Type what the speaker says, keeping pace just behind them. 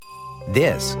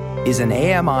This is an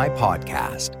AMI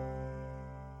podcast.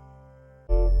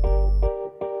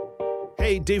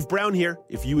 Hey, Dave Brown here.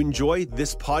 If you enjoy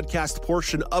this podcast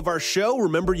portion of our show,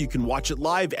 remember you can watch it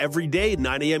live every day at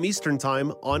 9 a.m. Eastern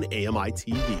Time on AMI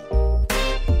TV.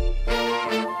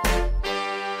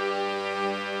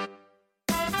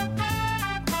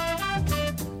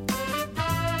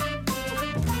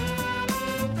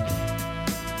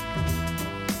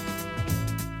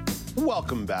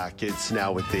 Welcome back. It's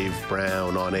Now with Dave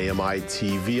Brown on AMI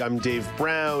TV. I'm Dave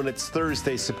Brown. It's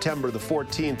Thursday, September the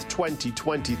 14th,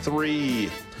 2023.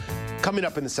 Coming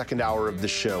up in the second hour of the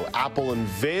show, Apple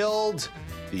unveiled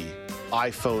the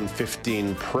iPhone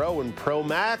 15 Pro and Pro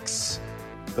Max.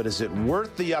 But is it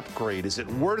worth the upgrade? Is it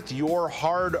worth your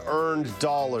hard-earned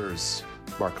dollars?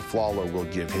 Mark Aflalo will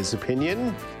give his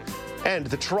opinion. And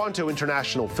the Toronto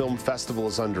International Film Festival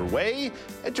is underway.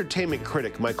 Entertainment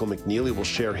critic Michael McNeely will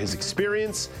share his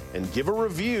experience and give a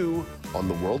review on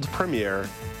the world premiere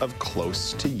of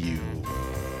Close to You.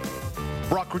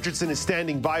 Brock Richardson is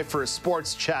standing by for a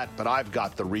sports chat, but I've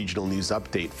got the regional news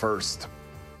update first.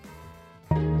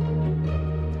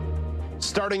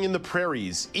 Starting in the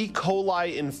prairies, E.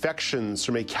 coli infections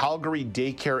from a Calgary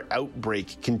daycare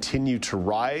outbreak continue to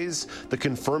rise. The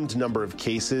confirmed number of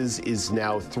cases is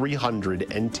now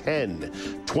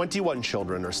 310. 21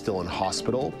 children are still in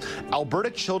hospital. Alberta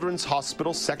Children's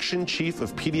Hospital Section Chief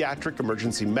of Pediatric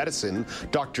Emergency Medicine,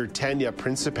 Dr. Tanya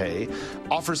Principe,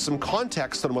 offers some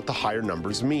context on what the higher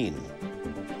numbers mean.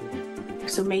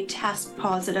 So may test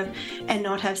positive and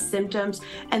not have symptoms.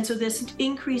 And so this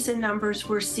increase in numbers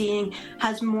we're seeing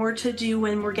has more to do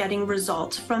when we're getting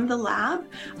results from the lab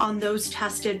on those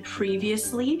tested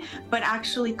previously. But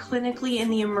actually clinically in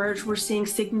the emerge, we're seeing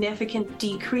significant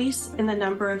decrease in the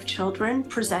number of children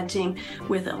presenting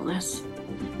with illness.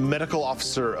 Medical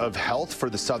Officer of Health for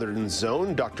the Southern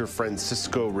Zone, Dr.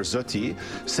 Francisco Rizzuti,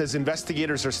 says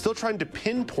investigators are still trying to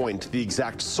pinpoint the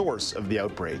exact source of the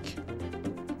outbreak.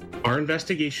 Our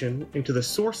investigation into the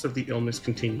source of the illness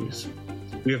continues.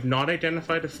 We have not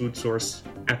identified a food source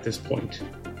at this point.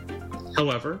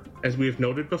 However, as we have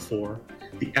noted before,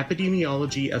 the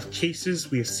epidemiology of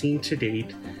cases we have seen to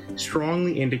date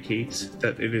strongly indicates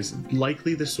that it is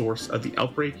likely the source of the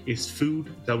outbreak is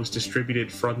food that was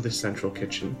distributed from the central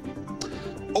kitchen.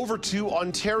 Over to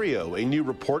Ontario. A new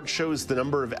report shows the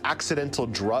number of accidental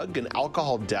drug and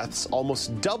alcohol deaths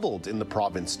almost doubled in the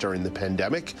province during the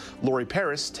pandemic. Laurie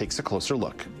Paris takes a closer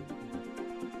look.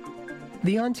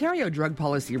 The Ontario Drug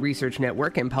Policy Research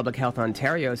Network and Public Health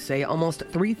Ontario say almost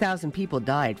 3,000 people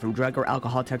died from drug or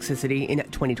alcohol toxicity in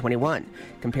 2021,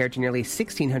 compared to nearly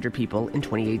 1,600 people in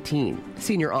 2018.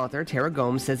 Senior author Tara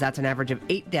Gomes says that's an average of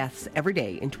 8 deaths every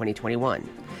day in 2021.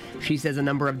 She says a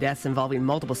number of deaths involving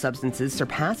multiple substances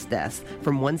surpassed deaths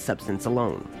from one substance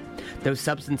alone. Those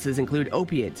substances include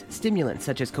opiates, stimulants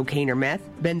such as cocaine or meth,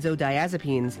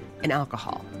 benzodiazepines, and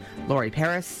alcohol. Laurie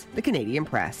Paris, The Canadian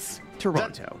Press,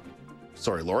 Toronto.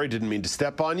 Sorry, Laurie, didn't mean to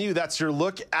step on you. That's your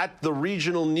look at the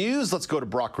regional news. Let's go to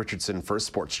Brock Richardson for a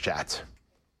sports chat.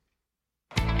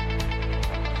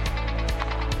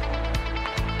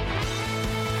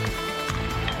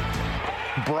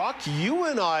 Brock, you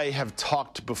and I have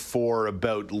talked before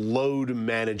about load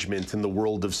management in the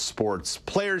world of sports.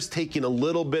 Players taking a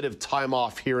little bit of time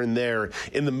off here and there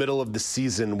in the middle of the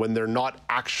season when they're not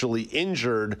actually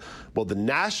injured. Well, the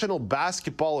National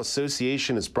Basketball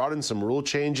Association has brought in some rule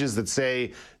changes that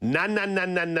say,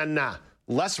 nah.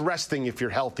 Less resting if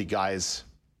you're healthy, guys.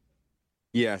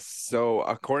 Yes. So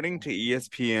according to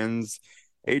ESPN's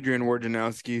Adrian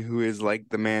Wojnarowski, who is like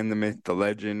the man, the myth, the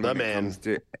legend when it comes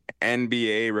to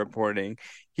NBA reporting,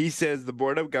 he says the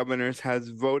Board of Governors has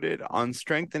voted on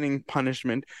strengthening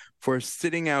punishment for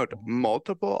sitting out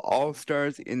multiple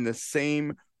All-Stars in the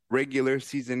same regular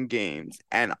season games,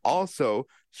 and also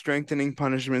strengthening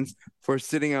punishments for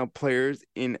sitting out players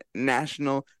in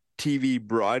national TV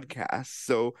broadcasts.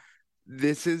 So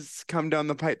this has come down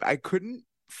the pipe. I couldn't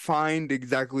find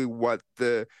exactly what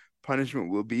the punishment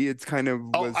will be. It's kind of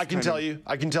I can tell you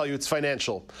it's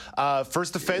financial.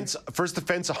 First offense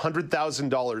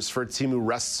 $100,000 for a team who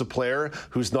rests a player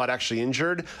who's not actually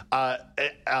injured.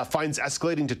 Fines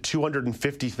escalating to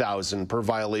 $250,000 per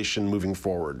violation moving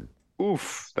forward.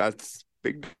 Oof, that's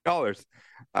big dollars.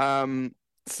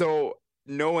 So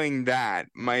knowing that,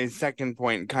 my second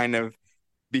point kind of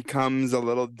becomes a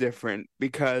little different,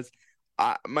 because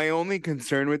my only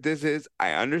concern with this is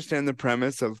I understand the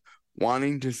premise of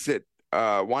wanting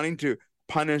to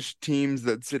punish teams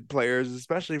that sit players,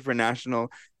 especially for national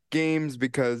games,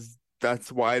 because that's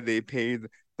why they pay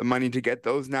the money to get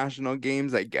those national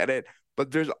games. I get it,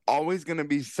 but there's always going to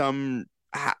be some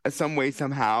way,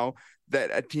 somehow, that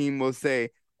a team will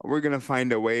say, we're going to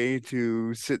find a way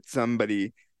to sit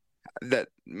somebody that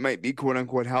might be quote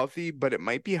unquote healthy, but it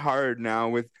might be hard now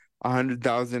with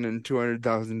 $100,000 and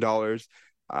 $200,000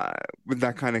 with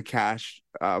that kind of cash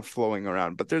flowing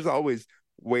around. But there's always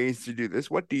ways to do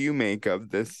this. What do you make of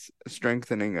this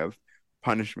strengthening of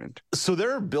punishment? So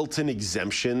there are built-in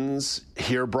exemptions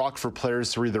here, Brock, for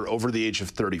players who are either over the age of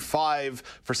 35,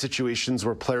 for situations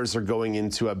where players are going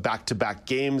into a back-to-back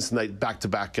games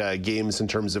in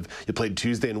terms of you played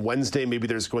Tuesday and Wednesday. Maybe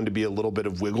there's going to be a little bit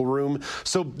of wiggle room.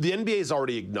 So the NBA is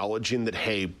already acknowledging that,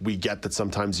 hey, we get that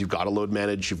sometimes you've got to load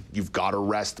manage, you've got to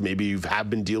rest. Maybe you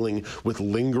have been dealing with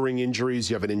lingering injuries,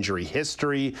 you have an injury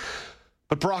history.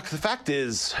 But Brock, the fact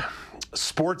is,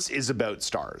 sports is about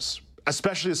stars.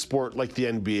 Especially a sport like the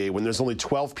NBA, when there's only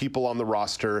 12 people on the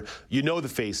roster, you know the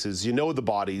faces, you know the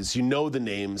bodies, you know the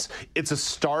names. It's a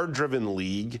star-driven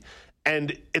league,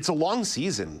 and it's a long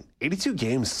season. 82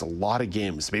 games is a lot of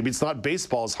games. Maybe it's not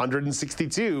baseball's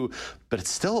 162, but it's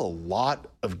still a lot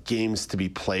of games to be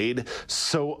played.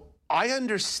 So I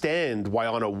understand why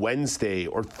on a Wednesday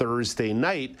or Thursday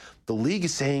night, the league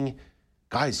is saying,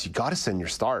 guys, you got to send your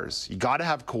stars. You got to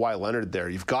have Kawhi Leonard there.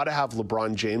 You've got to have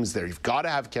LeBron James there. You've got to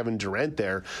have Kevin Durant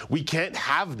there. We can't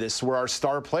have this where our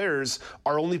star players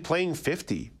are only playing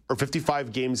 50 or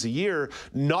 55 games a year,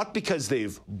 not because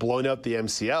they've blown out the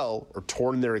MCL or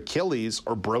torn their Achilles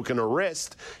or broken a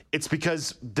wrist. It's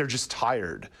because they're just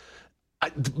tired.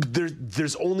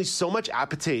 There's only so much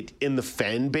appetite in the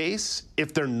fan base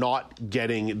if they're not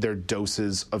getting their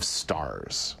doses of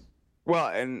stars. Well,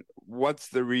 and what's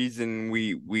the reason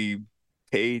we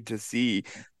pay to see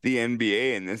the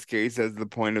NBA in this case as the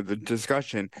point of the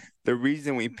discussion? The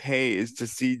reason we pay is to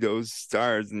see those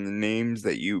stars and the names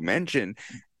that you mentioned.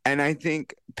 And I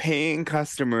think paying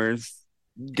customers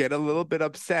get a little bit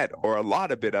upset, or a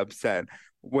lot of bit upset,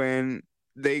 when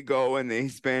they go and they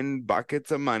spend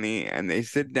buckets of money and they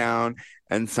sit down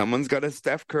and someone's got a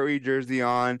Steph Curry jersey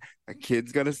on, a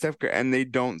kid's got a Steph Curry, and they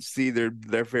don't see their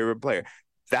favorite player.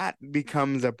 That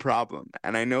becomes a problem.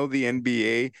 And I know the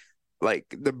NBA, like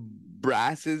the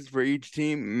brasses for each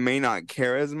team, may not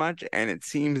care as much. And it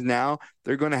seems now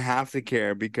they're going to have to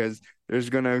care, because there's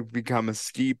going to become a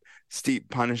steep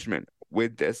punishment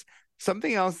with this.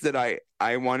 Something else that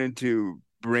I wanted to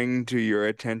bring to your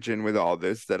attention with all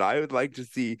this, that I would like to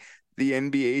see the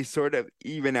NBA sort of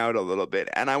even out a little bit.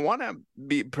 And I want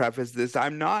to preface this.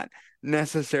 I'm not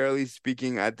necessarily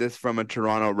speaking at this from a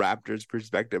Toronto Raptors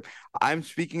perspective. I'm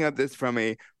speaking at this from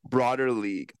a broader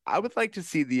league. I would like to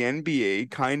see the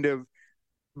NBA kind of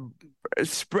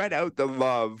spread out the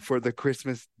love for the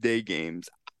Christmas Day games,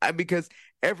 because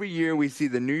every year we see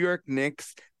the New York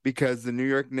Knicks, because the New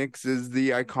York Knicks is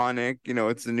the iconic,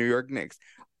 it's the New York Knicks.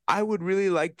 I would really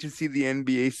like to see the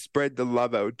NBA spread the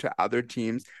love out to other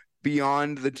teams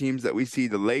beyond the teams that we see,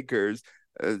 the Lakers,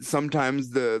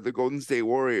 sometimes the Golden State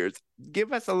Warriors.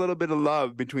 Give us a little bit of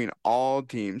love between all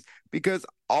teams, because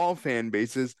all fan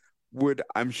bases would,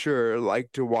 I'm sure,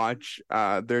 like to watch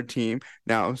their team.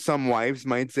 Now, some wives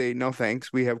might say, no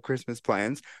thanks, we have Christmas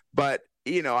plans. But,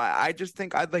 I just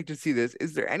think I'd like to see this.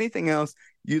 Is there anything else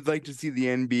you'd like to see the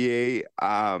NBA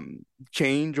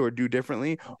change or do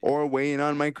differently, or weigh in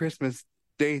on my Christmas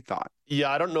Day thought? Yeah,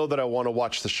 I don't know that I want to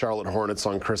watch the Charlotte Hornets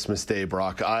on Christmas Day,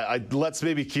 Brock. Let's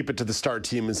maybe keep it to the star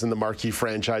teams and the marquee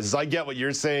franchises. I get what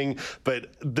you're saying,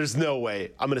 but there's no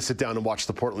way I'm going to sit down and watch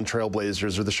the Portland Trail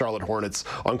Blazers or the Charlotte Hornets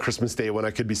on Christmas Day when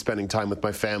I could be spending time with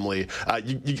my family.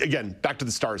 Again, back to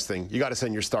the stars thing. You got to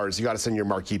send your stars. You got to send your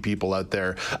marquee people out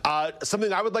there.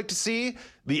 Something I would like to see,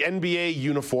 the NBA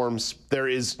uniforms. There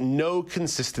is no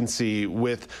consistency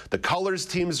with the colors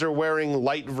teams are wearing,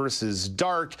 light versus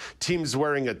dark, teams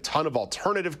wearing a ton of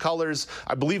alternative colors.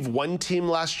 I believe one team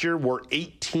last year wore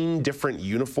 18 different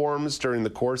uniforms during the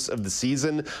course of the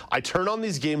season. I turn on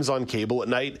these games on cable at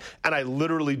night, and I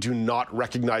literally do not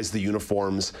recognize the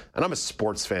uniforms. And I'm a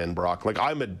sports fan, Brock. Like,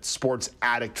 I'm a sports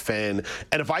addict fan.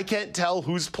 And if I can't tell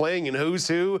who's playing and who's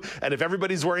who, and if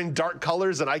everybody's wearing dark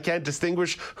colors and I can't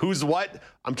distinguish who's what,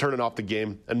 I'm turning off the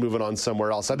game and moving on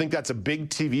somewhere else. I think that's a big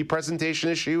TV presentation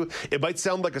issue. It might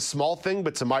sound like a small thing,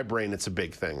 but to my brain, it's a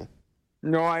big thing.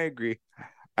 No, I agree.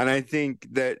 And I think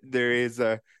that there is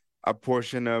a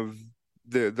portion of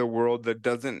the world that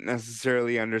doesn't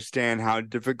necessarily understand how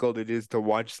difficult it is to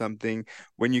watch something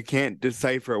when you can't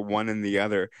decipher one and the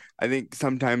other. I think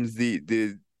sometimes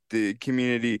the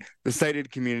community, the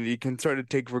sighted community, can sort of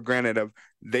take for granted of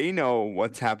they know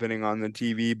what's happening on the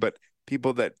TV, but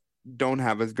people that don't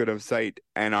have as good of sight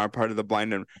and are part of the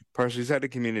blind and partially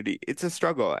sighted community, it's a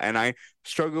struggle. And I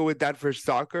struggle with that for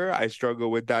soccer. I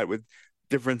struggle with that with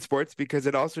different sports, because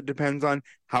it also depends on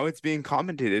how it's being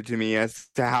commentated to me as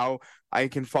to how I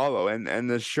can follow. And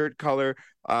the shirt color,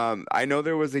 I know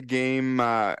there was a game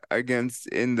against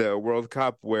in the World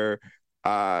Cup where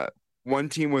one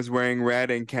team was wearing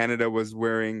red and Canada was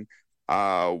wearing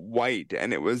white,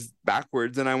 and it was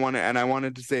backwards, and I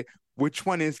wanted to say, which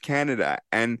one is Canada?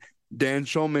 And Dan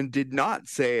Schulman did not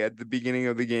say at the beginning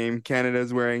of the game,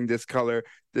 Canada's wearing this color,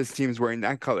 this team's wearing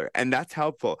that color. And that's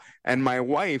helpful. And my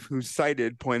wife, who's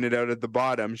sighted, pointed out at the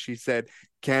bottom, she said,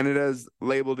 Canada's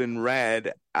labeled in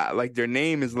red, like their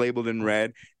name is labeled in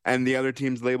red, and the other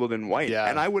team's labeled in white. Yeah.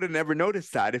 And I would have never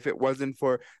noticed that if it wasn't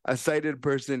for a sighted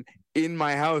person in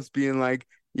my house being like,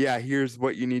 yeah, here's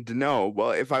what you need to know.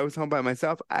 Well, if I was home by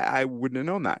myself, I wouldn't have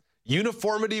known that.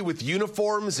 Uniformity with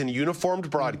uniforms and uniformed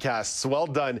broadcasts. Well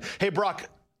done. Hey, Brock,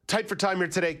 tight for time here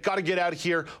today. Got to get out of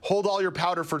here. Hold all your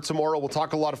powder for tomorrow. We'll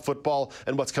talk a lot of football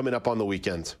and what's coming up on the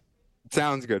weekend.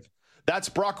 Sounds good. That's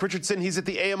Brock Richardson. He's at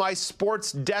the AMI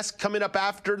Sports Desk. Coming up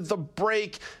after the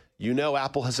break, you know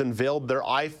Apple has unveiled their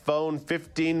iPhone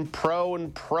 15 Pro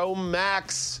and Pro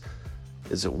Max.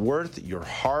 Is it worth your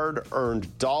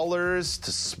hard-earned dollars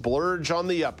to splurge on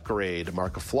the upgrade?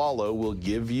 Mark Aflalo will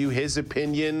give you his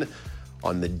opinion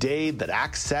on the day that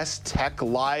Access Tech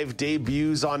Live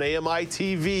debuts on AMI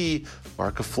TV.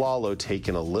 Mark Aflalo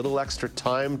taking a little extra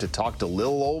time to talk to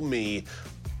little old me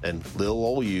and little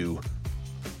old you.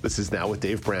 This is Now with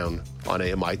Dave Brown on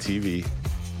AMI TV.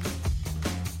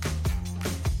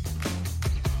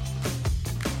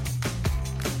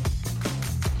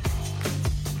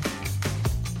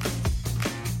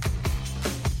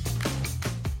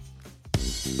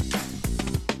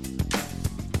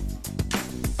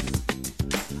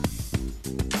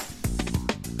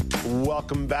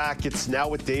 Welcome back. It's Now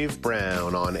with Dave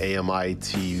Brown on AMI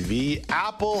TV.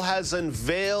 Apple has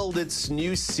unveiled its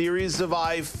new series of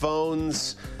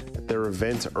iPhones at their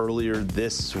event earlier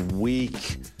this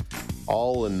week,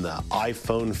 all in the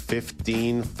iPhone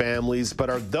 15 families. But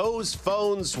are those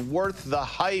phones worth the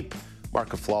hype? Mark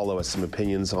Aflalo has some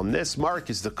opinions on this. Mark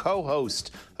is the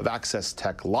co-host of Access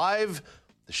Tech Live.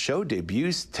 The show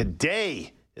debuts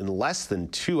today in less than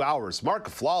 2 hours. Mark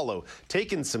Aflalo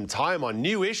taking some time on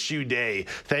New Issue Day.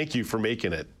 Thank you for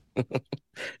making it.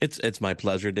 It's my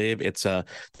pleasure, Dave. It's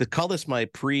they call this my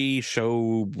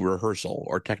pre-show rehearsal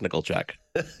or technical check.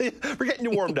 We're getting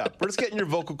you warmed up. We're just getting your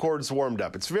vocal cords warmed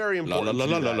up. It's very important.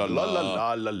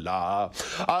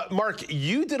 Mark,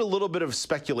 you did a little bit of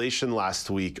speculation last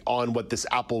week on what this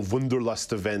Apple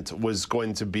Wunderlust event was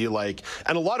going to be like,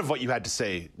 and a lot of what you had to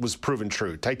say was proven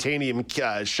true. Titanium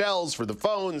shells for the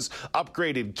phones,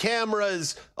 upgraded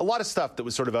cameras, a lot of stuff that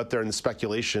was sort of out there in the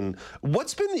speculation.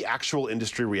 What's been the actual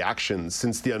industry reaction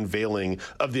since the unveiling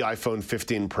of the iPhone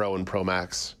 15 Pro and Pro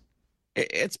Max?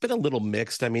 It's been a little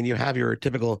mixed. I mean, you have your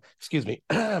typical,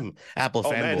 Apple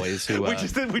fanboys who we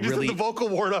just did the vocal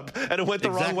warm up and it went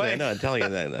the wrong way. I know, I'm telling you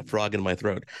that frog in my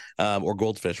throat, or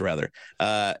goldfish rather.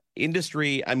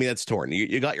 Industry, I mean, that's torn.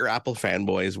 You got your Apple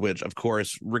fanboys, which, of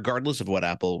course, regardless of what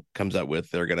Apple comes out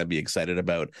with, they're going to be excited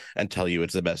about and tell you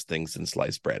it's the best thing since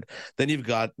sliced bread. Then you've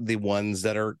got the ones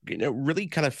that are, really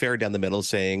kind of fair down the middle,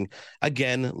 saying,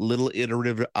 again, little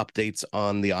iterative updates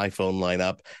on the iPhone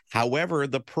lineup. However,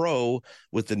 the Pro,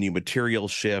 with the new material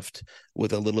shift,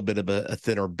 with a little bit of a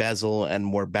thinner bezel and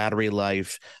more battery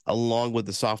life, along with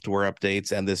the software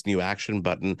updates and this new action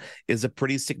button, is a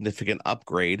pretty significant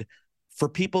upgrade for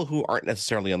people who aren't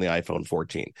necessarily on the iPhone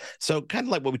 14. So kind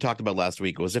of like what we talked about last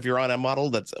week was if you're on a model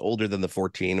that's older than the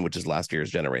 14, which is last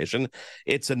year's generation,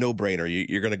 it's a no-brainer.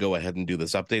 You're going to go ahead and do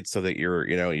this update so that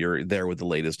you're there with the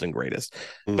latest and greatest.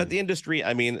 But the industry,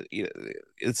 I mean,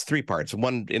 it's three parts.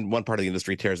 One part of the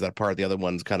industry tears that apart. The other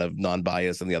one's kind of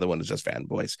non-biased, and the other one is just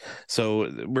fanboys.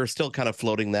 So we're still kind of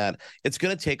floating that. It's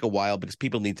going to take a while because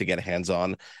people need to get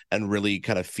hands-on and really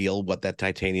kind of feel what that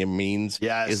titanium means.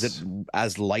 Yes. Is it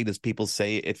as light as people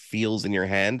say it feels in your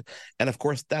hand? And of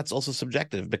course, that's also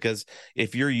subjective, because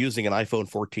if you're using an iPhone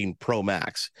 14 Pro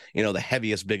Max, the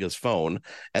heaviest, biggest phone,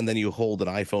 and then you hold an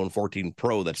iPhone 14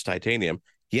 Pro that's titanium,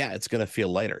 yeah, it's going to feel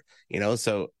lighter,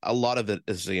 so a lot of it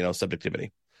is,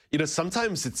 subjectivity.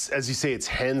 Sometimes it's, as you say, it's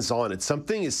hands-on. It's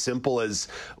something as simple as,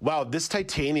 wow, this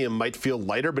titanium might feel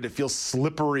lighter, but it feels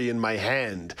slippery in my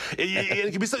hand.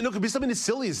 It could be something as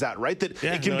silly as that, right? That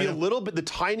it can be a little bit, the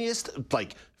tiniest,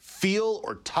 feel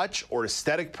or touch or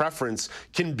aesthetic preference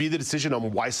can be the decision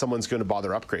on why someone's going to bother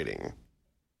upgrading.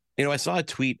 I saw a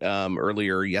tweet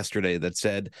earlier yesterday that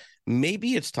said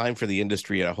maybe it's time for the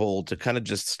industry as a whole to kind of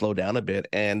just slow down a bit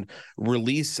and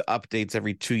release updates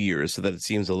every 2 years so that it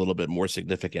seems a little bit more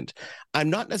significant. I'm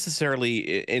not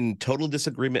necessarily in total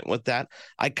disagreement with that.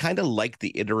 I kind of like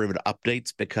the iterative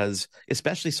updates because,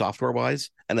 especially software-wise,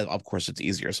 and of course it's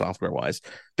easier software-wise,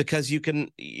 because you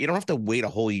don't have to wait a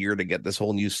whole year to get this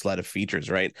whole new sled of features,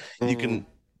 right? You can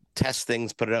test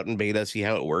things, put it out in beta, see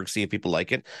how it works, see if people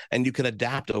like it, and you can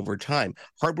adapt over time.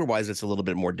 Hardware-wise, it's a little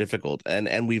bit more difficult,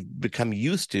 and we've become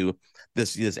used to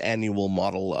this annual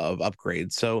model of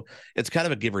upgrades. So it's kind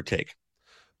of a give or take.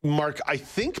 Mark, I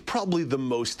think probably the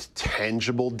most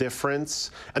tangible difference,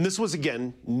 and this was,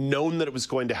 again, known that it was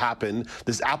going to happen.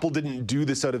 Apple didn't do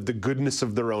this out of the goodness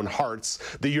of their own hearts.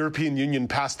 The European Union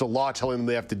passed a law telling them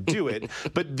they have to do it.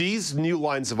 But these new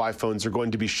lines of iPhones are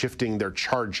going to be shifting their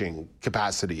charging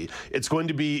capacity. It's going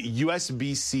to be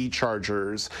USB-C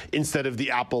chargers instead of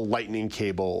the Apple Lightning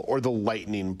cable or the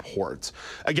Lightning port.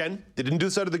 Again, they didn't do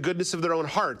this out of the goodness of their own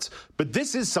hearts, but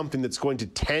this is something that's going to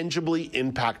tangibly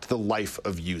impact the life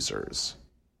of users.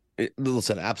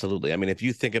 Listen, absolutely. I mean, if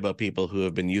you think about people who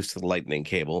have been used to the Lightning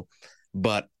cable,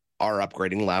 but are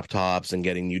upgrading laptops and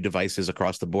getting new devices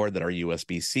across the board that are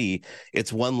USB-C,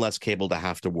 it's one less cable to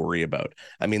have to worry about.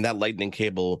 I mean, that Lightning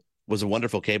cable was a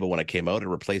wonderful cable when it came out. It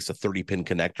replaced a 30-pin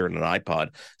connector in an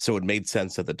iPod, so it made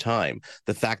sense at the time.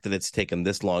 The fact that it's taken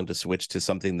this long to switch to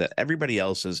something that everybody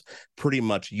else is pretty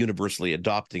much universally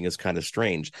adopting is kind of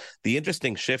strange. The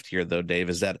interesting shift here, though, Dave,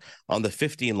 is that on the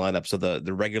 15 lineup, so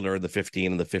the regular, the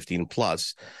 15, and the 15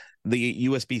 Plus, the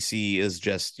USB-C is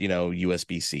just,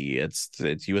 USB-C. It's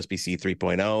USB-C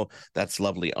 3.0. That's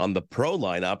lovely. On the Pro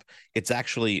lineup, it's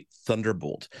actually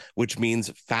Thunderbolt, which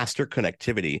means faster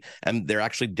connectivity. And they're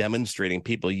actually demonstrating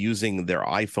people using their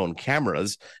iPhone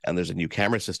cameras, and there's a new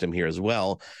camera system here as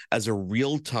well, as a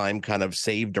real-time kind of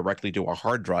save directly to a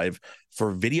hard drive for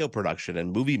video production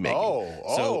and movie making.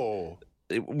 So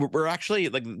we're actually,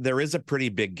 like, there is a pretty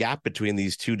big gap between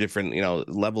these two different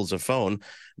levels of phone,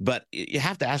 but you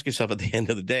have to ask yourself at the end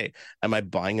of the day, am I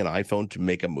buying an iPhone to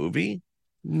make a movie?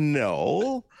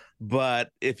 No. But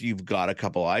if you've got a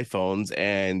couple iPhones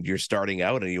and you're starting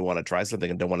out and you want to try something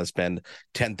and don't want to spend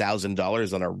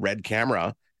 $10,000 on a red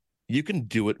camera, you can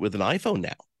do it with an iPhone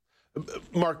now.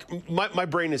 Mark, my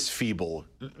brain is feeble.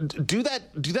 Do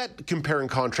that compare and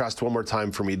contrast one more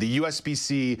time for me. The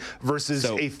USB-C versus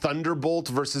a Thunderbolt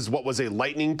versus what was a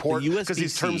Lightning port, because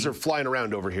these terms are flying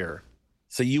around over here.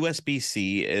 So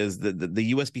USB-C is the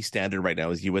USB standard right now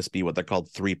is USB, what they're called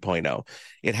 3.0.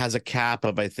 It has a cap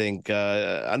of, I think,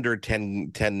 under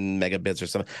 10 megabits or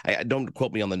something. I don't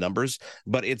quote me on the numbers,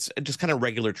 but it's just kind of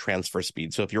regular transfer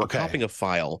speed. So if you're copying a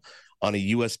file on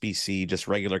a USB-C, just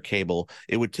regular cable,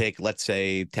 it would take, let's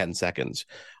say, 10 seconds.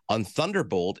 On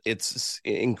Thunderbolt, it's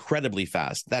incredibly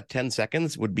fast. That 10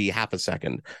 seconds would be half a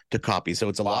second to copy. So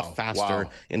it's a lot faster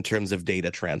in terms of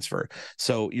data transfer.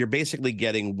 So you're basically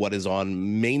getting what is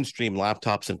on mainstream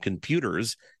laptops and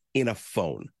computers in a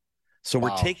phone. So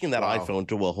we're taking that iPhone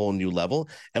to a whole new level,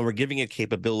 and we're giving it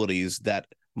capabilities that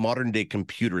modern day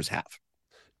computers have.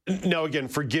 Now, again,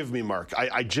 forgive me, Mark.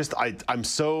 I'm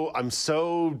so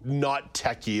not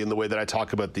techie in the way that I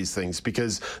talk about these things,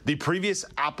 because the previous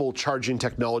Apple charging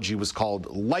technology was called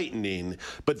Lightning,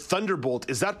 but Thunderbolt,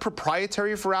 is that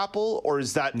proprietary for Apple, or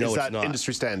is that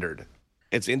industry standard?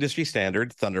 It's industry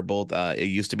standard, Thunderbolt. It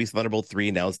used to be Thunderbolt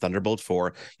 3, now it's Thunderbolt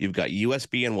 4. You've got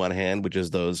USB in one hand, which is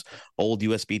those old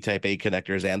USB Type-A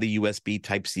connectors, and the USB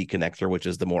Type-C connector, which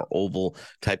is the more oval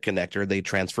type connector. They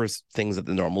transfer things at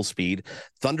the normal speed.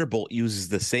 Thunderbolt uses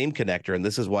the same connector, and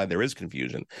this is why there is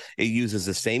confusion. It uses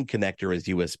the same connector as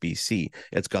USB-C.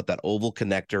 It's got that oval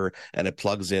connector, and it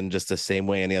plugs in just the same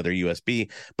way any other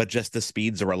USB, but just the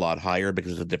speeds are a lot higher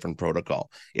because it's a different protocol.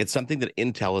 It's something that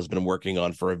Intel has been working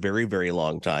on for a very, very long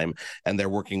time, and they're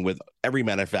working with every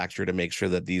manufacturer to make sure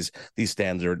that these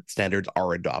standards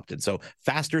are adopted. So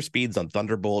faster speeds on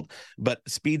Thunderbolt, but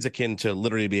speeds akin to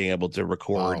literally being able to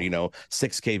record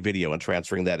 6K video and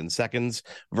transferring that in seconds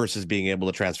versus being able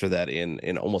to transfer that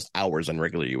in almost hours on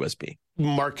regular USB.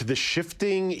 Mark, the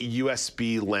shifting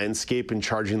USB landscape and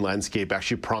charging landscape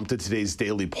actually prompted today's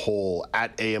daily poll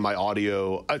at AMI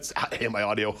Audio. It's at AMI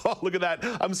Audio. Oh, look at that.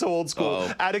 I'm so old school.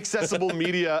 At Accessible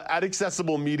Media, at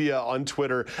Accessible Media on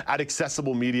Twitter, at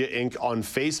Accessible Media Inc. on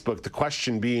Facebook. The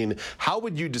question being, how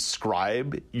would you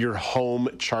describe your home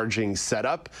charging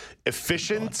setup?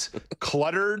 Efficient,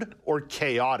 cluttered, or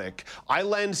chaotic? I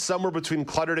land somewhere between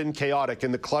cluttered and chaotic,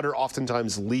 and the clutter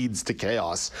oftentimes leads to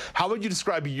chaos. How would you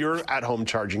describe your at-home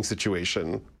charging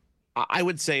situation? I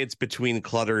would say it's between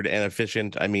cluttered and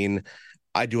efficient. I mean,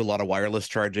 I do a lot of wireless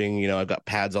charging. You know, I've got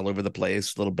pads all over the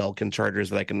place, little Belkin chargers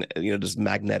that I can, just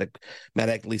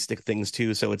magnetically stick things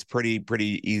to. So it's pretty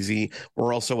easy.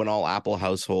 We're also an all Apple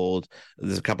household.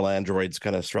 There's a couple of Androids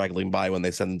kind of straggling by when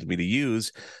they send them to me to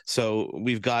use. So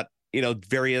we've got,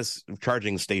 various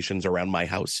charging stations around my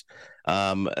house.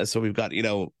 So we've got,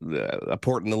 a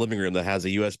port in the living room that has a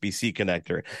USB-C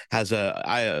connector, has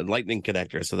a lightning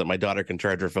connector so that my daughter can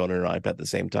charge her phone and her iPad at the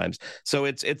same time. So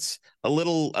it's a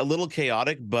little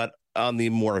chaotic, but on the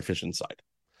more efficient side.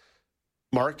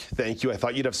 Mark, thank you. I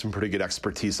thought you'd have some pretty good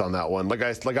expertise on that one. Like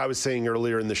I was saying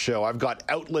earlier in the show, I've got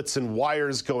outlets and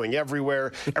wires going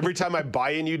everywhere. Every time I buy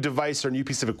a new device or a new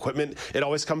piece of equipment, it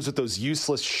always comes with those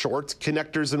useless short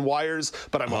connectors and wires.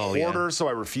 But I'm a hoarder, so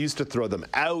I refuse to throw them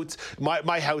out.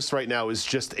 My house right now is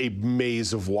just a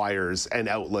maze of wires and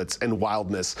outlets and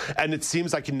wildness. And it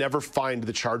seems I can never find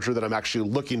the charger that I'm actually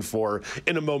looking for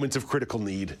in a moment of critical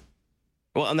need.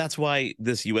 Well, and that's why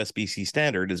this USB-C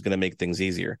standard is going to make things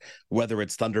easier. Whether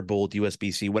it's Thunderbolt,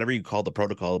 USB-C, whatever you call the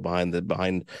protocol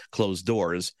behind closed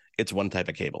doors, it's one type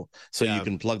of cable. So you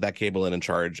can plug that cable in and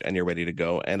charge, and you're ready to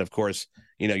go. And of course,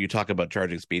 you talk about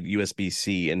charging speed.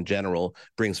 USB-C in general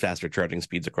brings faster charging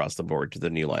speeds across the board to the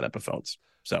new lineup of phones.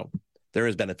 So there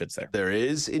is benefits there. There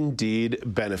is indeed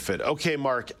benefit. Okay,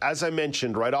 Mark, as I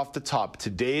mentioned right off the top,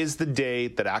 today is the day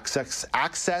that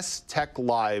Access Tech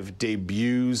Live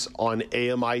debuts on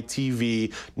AMI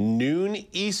TV, noon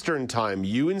Eastern time.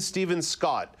 You and Steven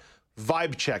Scott,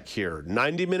 vibe check here,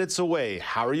 90 minutes away.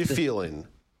 How are you feeling?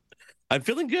 I'm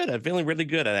feeling good. I'm feeling really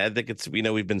good. I think it's,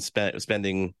 we've been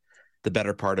spending the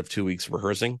better part of 2 weeks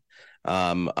rehearsing.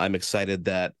 I'm excited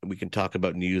that we can talk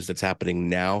about news that's happening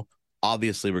now.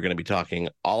 Obviously, we're going to be talking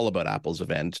all about Apple's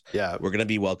event. Yeah. We're going to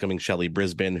be welcoming Shelley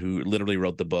Brisbane, who literally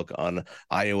wrote the book on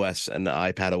iOS and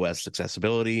iPadOS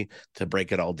accessibility, to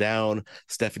break it all down.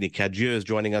 Stephanie Cadieux is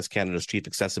joining us, Canada's Chief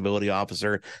Accessibility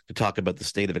Officer, to talk about the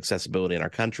state of accessibility in our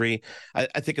country. I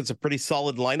think it's a pretty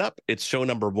solid lineup. It's show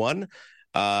number 1.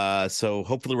 So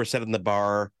hopefully we're setting the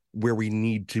bar where we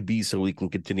need to be so we can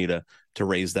continue to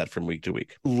raise that from week to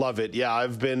week. Love it. Yeah,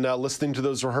 I've been listening to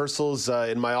those rehearsals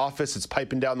in my office. It's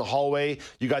piping down the hallway.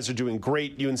 You guys are doing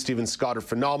great. You and Steven Scott are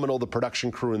phenomenal. The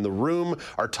production crew in the room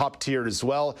are top tiered as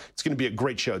well. It's going to be a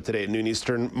great show today at noon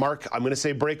Eastern. Mark, I'm going to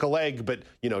say break a leg, but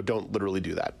don't literally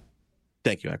do that.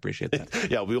 Thank you. I appreciate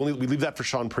that. Yeah, we leave that for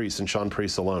Sean Priest and Sean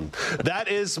Priest alone. That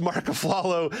is Mark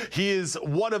Aflalo. He is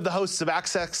one of the hosts of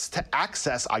Access.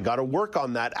 I got to work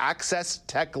on that. Access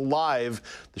Tech Live.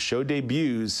 The show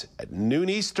debuts at noon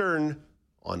Eastern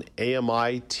on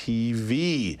AMI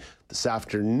TV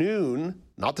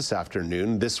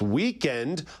this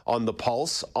weekend on The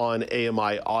Pulse on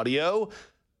AMI Audio.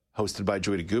 Hosted by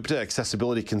Joyita Gupta,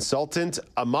 accessibility consultant.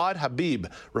 Ahmad Habib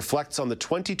reflects on the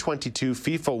 2022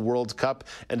 FIFA World Cup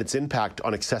and its impact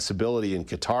on accessibility in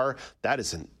Qatar. That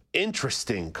is an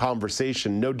interesting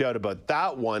conversation, no doubt about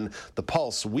that one. The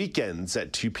Pulse weekends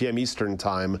at 2 p.m. Eastern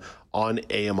Time on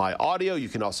AMI Audio. You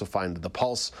can also find The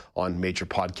Pulse on major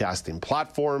podcasting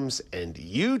platforms and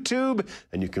YouTube.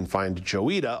 And you can find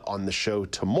Joita on the show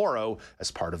tomorrow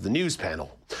as part of the news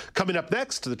panel. Coming up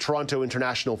next, the Toronto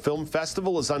International Film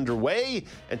Festival is underway.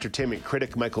 Entertainment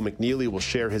critic Michael McNeely will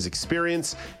share his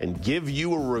experience and give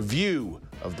you a review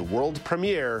of the world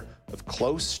premiere of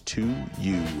Close to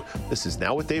You. This is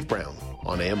Now with Dave Brown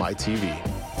on AMI TV.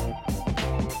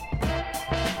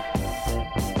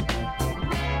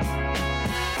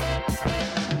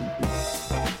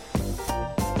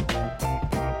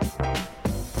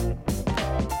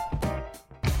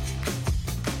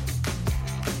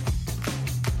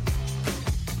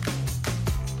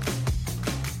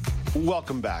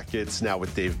 Welcome back. It's Now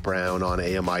with Dave Brown on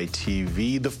AMI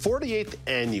TV. The 48th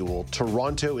annual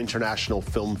Toronto International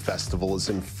Film Festival is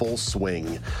in full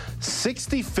swing.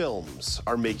 60 films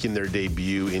are making their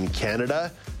debut in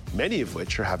Canada, many of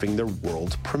which are having their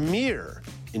world premiere,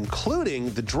 including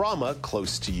the drama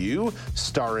Close to You,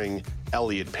 starring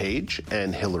Elliot Page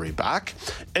and Hilary Back.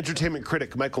 Entertainment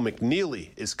critic Michael McNeely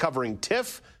is covering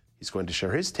TIFF. He's going to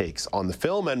share his takes on the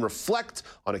film and reflect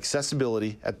on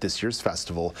accessibility at this year's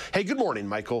festival. Hey, good morning,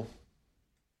 Michael.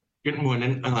 Good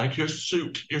morning. I like your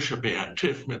suit. You should be at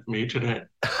TIFF with me today.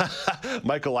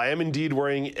 Michael, I am indeed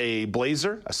wearing a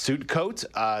blazer, a suit coat.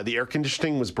 The air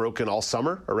conditioning was broken all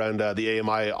summer around the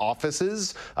AMI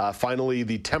offices. Finally,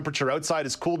 the temperature outside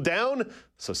has cooled down,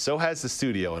 so has the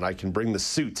studio, and I can bring the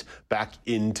suit back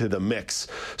into the mix.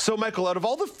 So, Michael, out of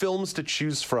all the films to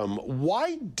choose from,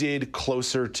 why did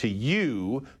Closer to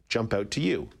You jump out to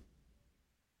you?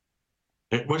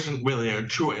 It wasn't really a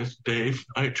choice, Dave.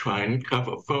 I try and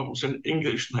cover films in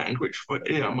English language for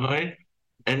AMI,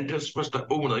 and this was the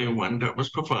only one that was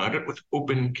provided with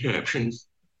open captions.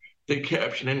 The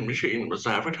captioning machine was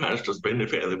advertised as being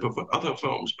available for other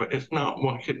films, but it's not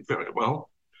working very well.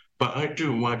 But I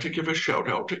do want to give a shout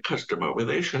out to customer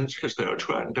relations because they're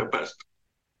trying their best.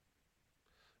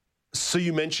 So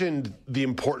you mentioned the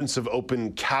importance of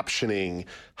open captioning.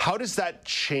 How does that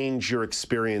change your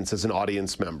experience as an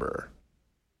audience member?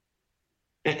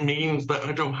 It means that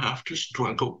I don't have to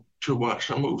struggle to watch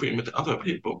a movie with other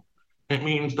people. It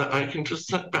means that I can just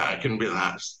sit back and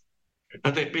relax.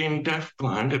 I think being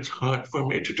deafblind, it's hard for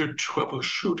me to do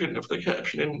troubleshooting of the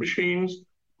captioning machines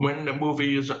when the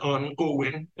movie is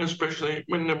ongoing, especially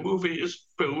when the movie is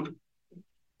filled.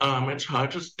 It's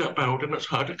hard to step out and it's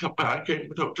hard to come back in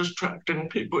without distracting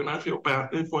people, and I feel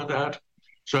badly for that.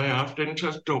 So I often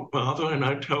just don't bother, and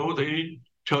I tell the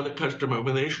customer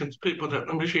relations people that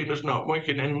the machine is not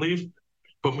working and leave.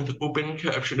 But with open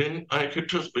captioning, I could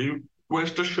just be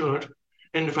rest assured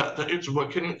in the fact that it's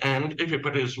working and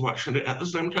everybody is watching it at the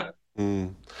same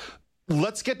time.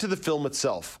 Let's get to the film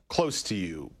itself, Close to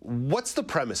You. What's the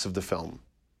premise of the film?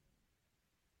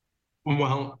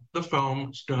 Well, the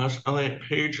film stars Elliot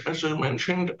Page, as you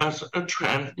mentioned, as a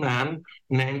trans man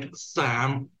named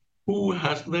Sam, who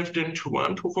has lived in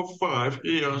Toronto for 5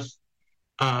 years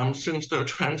since their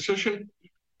transition,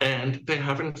 and they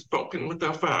haven't spoken with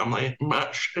their family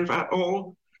much, if at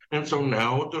all. And so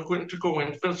now they're going to go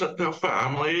and visit their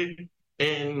family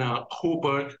in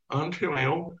Cobourg,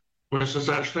 Ontario, which is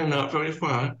actually not very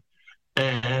far.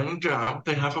 And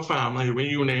they have a family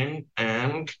reunion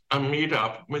and a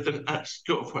meetup with an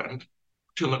ex-girlfriend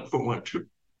to look forward to.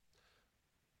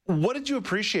 What did you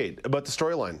appreciate about the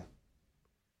storyline?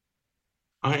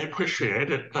 I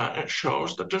appreciated that it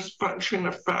shows the dysfunction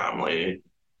of family,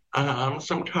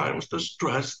 sometimes the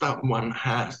stress that one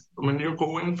has when you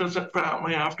go and visit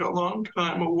family after a long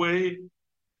time away.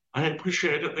 I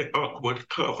appreciated the awkward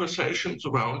conversations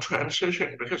around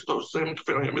transition because those seemed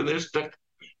very realistic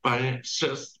by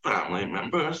cis family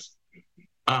members.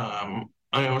 I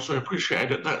also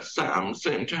appreciated that Sam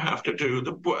seemed to have to do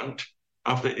the brunt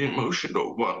of the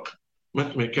emotional work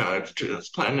with regards to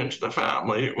explaining to the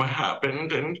family what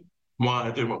happened and why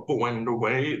they were going the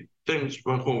way things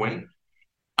were going.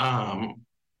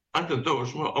 I think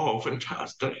those were all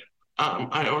fantastic.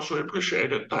 I also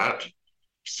appreciated that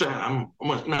Sam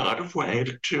was not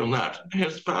afraid to let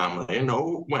his family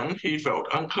know when he felt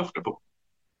uncomfortable.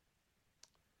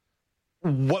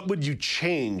 What would you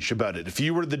change about it? If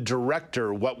you were the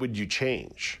director, what would you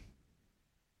change?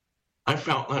 I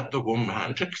felt that the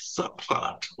romantic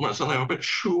subplot was a little bit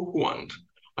shoehorned.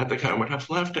 I think I would have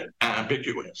left it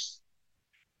ambiguous.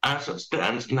 As it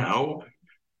stands now,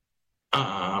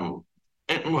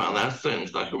 that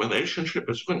seems like a relationship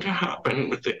is going to happen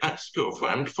with the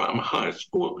ex-girlfriend from high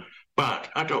school, but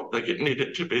I don't think it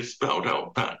needed to be spelled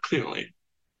out that clearly.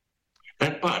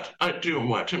 But I do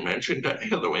want to mention that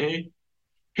Hillary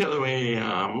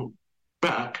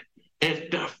Beck is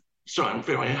deaf, so I'm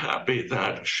very happy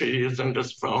that she is in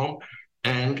this film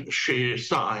and she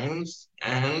signs,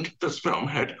 and this film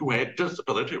had great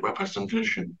disability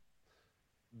representation.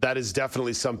 That is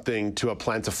definitely something to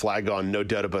plant a flag on, no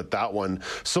doubt about that one.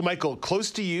 So, Michael,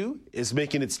 Close to You is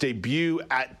making its debut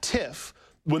at TIFF.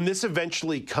 When this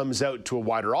eventually comes out to a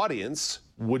wider audience,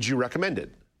 would you recommend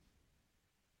it?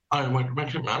 I would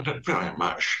recommend it very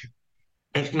much.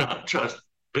 It's not just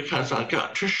because I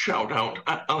got to shout out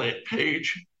at Elliot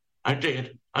Page. I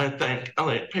did. I thanked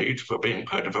Elliot Page for being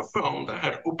part of a film that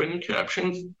had open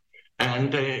captions,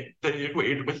 and they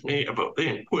agreed with me about the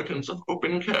importance of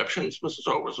open captions, which is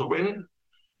always a win.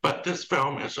 But this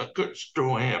film is a good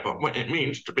story about what it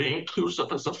means to be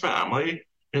inclusive as a family,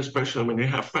 especially when you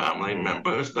have family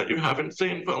members that you haven't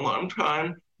seen for a long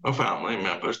time, or family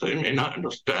members that you may not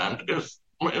understand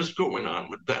what is going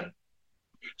on with them.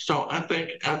 So I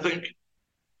think,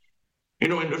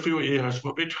 in a few years,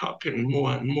 we'll be talking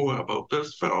more and more about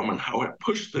this film and how it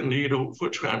pushed the needle for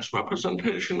trans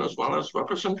representation as well as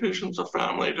representations of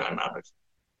family dynamics.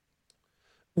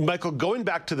 Michael, going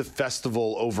back to the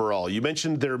festival overall, you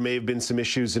mentioned there may have been some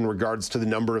issues in regards to the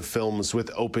number of films with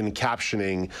open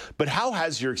captioning, but how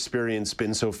has your experience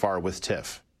been so far with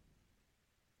TIFF?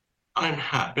 I'm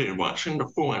happy watching the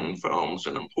foreign films,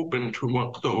 and I'm hoping to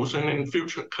work those in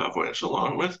future coverage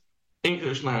along with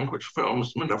English language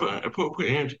films whenever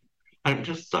appropriate. I'm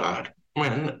just sad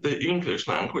when the English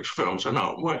language films are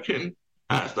not working,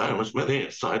 as I was really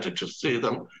excited to see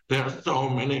them. There are so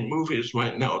many movies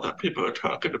right now that people are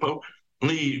talking about.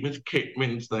 Lee with Kate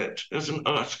Winslet is an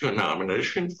Oscar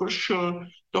nomination for sure.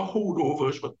 The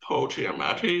Holdovers with Paul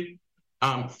Giamatti,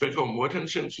 Viggo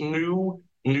Mortensen's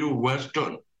new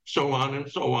Western so on and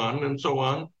so on and so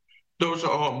on. Those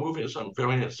are all movies I'm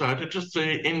very excited to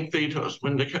see in theaters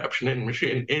when the captioning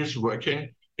machine is working.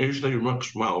 Usually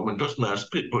works well when there's less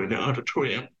people in the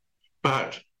auditorium.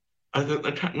 But I think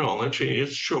the technology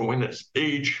is showing its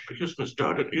age because we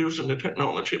started using the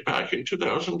technology back in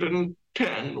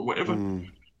 2010 or whatever.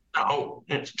 Now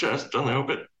it's just a little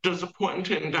bit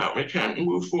disappointing that we can't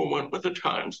move forward with the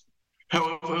times.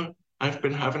 However, I've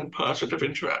been having positive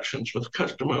interactions with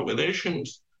customer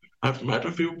relations. I've met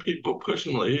a few people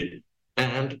personally,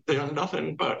 and they are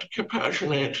nothing but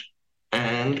compassionate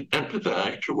and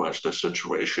empathetic towards the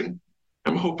situation.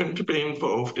 I'm hoping to be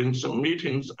involved in some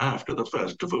meetings after the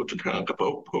festival to talk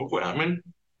about programming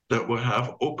that will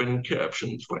have open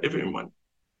captions for everyone.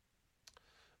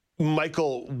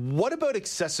 Michael, what about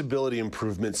accessibility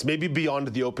improvements, maybe beyond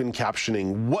the open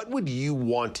captioning? What would you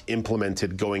want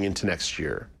implemented going into next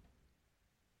year?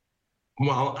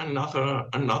 Well,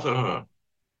 another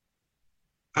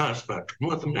aspect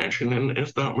worth mentioning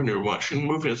is that when you're watching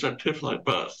movies at TIFF like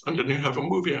Bus, and then you have a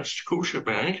movie at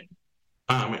Scotiabank,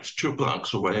 it's 2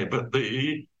 blocks away, but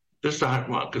the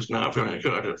sidewalk is not very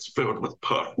good. It's filled with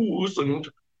potholes and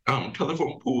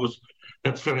telephone poles.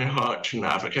 It's very hard to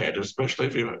navigate, especially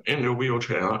if you're in a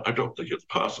wheelchair. I don't think it's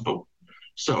possible.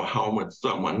 So how would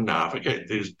someone navigate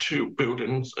these 2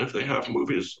 buildings if they have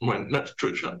movies right next to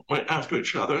each other, right after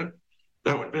each other?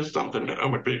 That would be something that I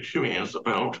would be curious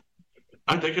about.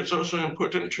 I think it's also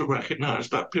important to recognize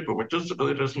that people with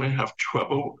disabilities may have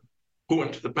trouble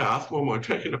going to the bathroom or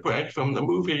taking a break from the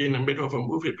movie in the middle of a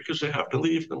movie because they have to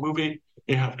leave the movie.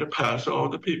 You have to pass all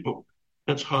the people.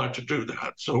 It's hard to do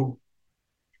that. So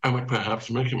I would perhaps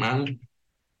recommend,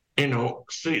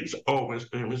 seats always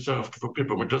be reserved for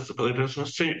people with disabilities, or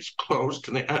seats close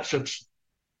to the exits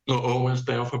are always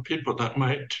there for people that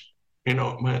might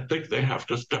think they have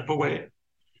to step away.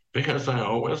 Because I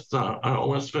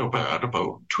always feel bad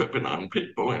about tripping on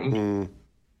people and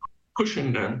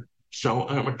pushing them. So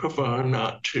I would prefer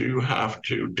not to have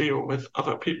to deal with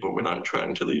other people when I'm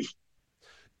trying to leave.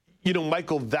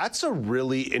 Michael, that's a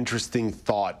really interesting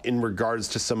thought in regards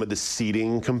to some of the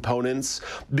seating components,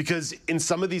 because in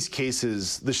some of these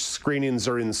cases, the screenings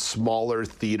are in smaller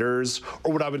theaters,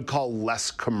 or what I would call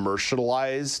less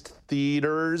commercialized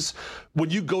theaters. When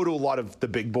you go to a lot of the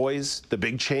big boys, the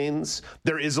big chains,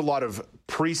 there is a lot of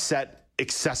preset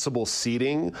accessible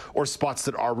seating or spots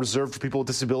that are reserved for people with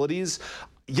disabilities.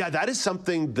 Yeah, that is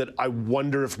something that I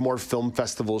wonder if more film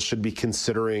festivals should be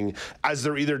considering, as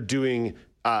they're either doing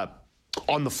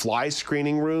on-the-fly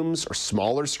screening rooms or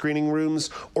smaller screening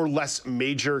rooms or less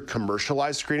major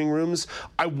commercialized screening rooms.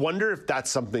 I wonder if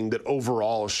that's something that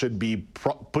overall should be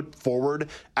put forward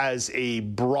as a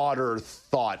broader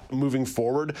thought moving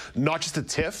forward, not just at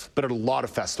TIFF, but at a lot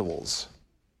of festivals.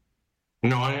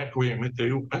 No, I agree with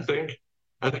you. I think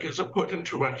it's important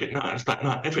to recognize that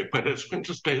not everybody is going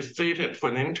to stay seated for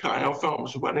an entire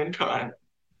film's running time.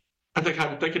 I think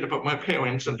I'm thinking about my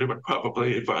parents, and they would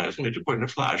probably advise me to bring a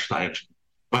flashlight.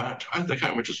 But I think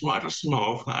I would just want a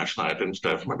small flashlight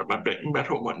instead of one of my big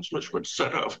metal ones, which would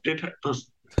set off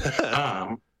detectors.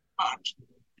 But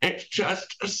it's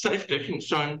just a safety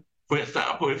concern. For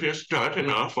example, if you're starting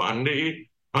off on the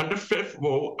 5th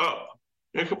row up,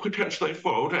 you could potentially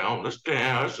fall down the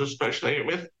stairs, especially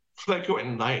with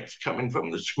flickering lights coming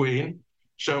from the screen.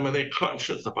 So I'm really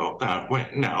conscious about that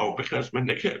right now, because when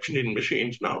the captioning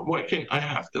machine's not working, I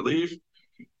have to leave,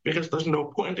 because there's no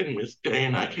point in me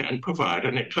staying. I can't provide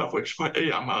any coverage for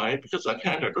AMI because I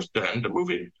can't understand the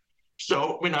movie.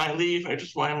 So when I leave, I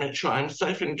just want to make sure I'm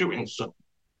safe in doing so.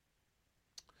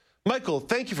 Michael,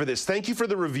 thank you for this. Thank you for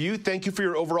the review. Thank you for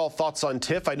your overall thoughts on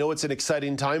TIFF. I know it's an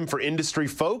exciting time for industry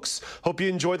folks. Hope you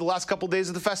enjoyed the last couple days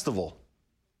of the festival.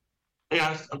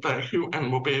 Yes, thank you,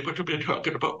 and we'll be able to be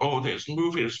talking about all these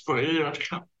movies for a year to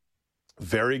come.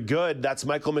 Very good. That's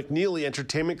Michael McNeely,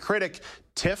 entertainment critic.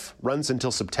 TIFF runs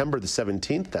until September the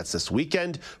 17th. That's this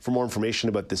weekend. For more information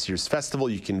about this year's festival,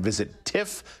 you can visit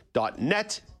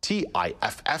tiff.net, TIFF.net,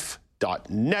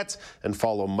 and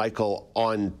follow Michael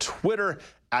on Twitter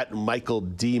at Michael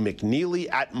D. McNeely,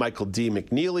 at Michael D.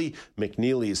 McNeely.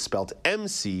 McNeely is spelled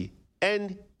McNeely.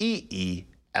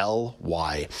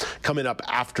 Coming up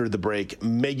after the break,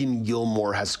 Meagan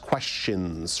Gillmore has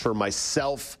questions for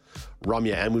myself,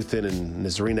 Ramya Amuthan, and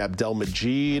Nazreen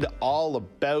Abdel-Majid, all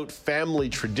about family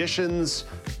traditions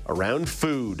around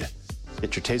food.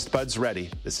 Get your taste buds ready.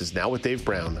 This is Now with Dave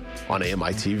Brown on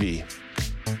AMI TV.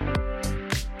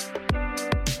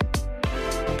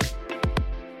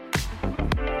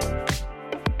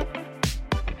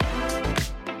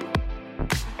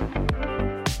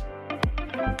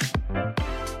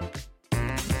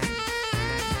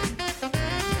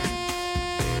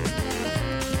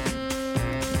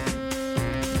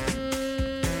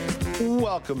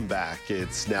 Welcome back.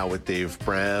 It's Now with Dave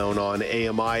Brown on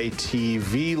AMI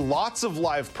TV. Lots of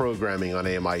live programming on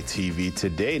AMI TV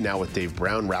today. Now with Dave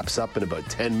Brown wraps up in about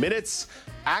 10 minutes.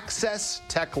 Access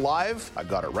Tech Live, I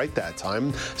got it right that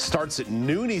time, starts at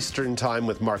noon Eastern Time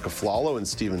with Mark Aflalo and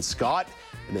Stephen Scott.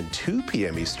 And then 2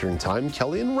 p.m. Eastern Time,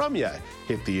 Kelly and Ramya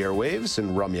hit the airwaves,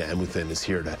 and Ramya Amuthan is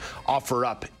here to offer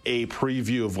up a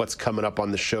preview of what's coming up on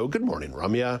the show. Good morning,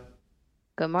 Ramya.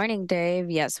 Good morning, Dave.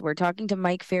 Yes, we're talking to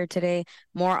Mike Fair today.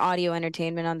 More audio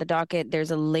entertainment on the docket. There's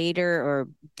the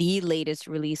latest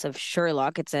release of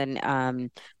Sherlock. It's an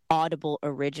Audible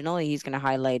original. He's going to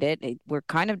highlight it. We're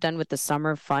kind of done with the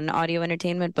summer fun audio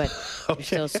entertainment, but there's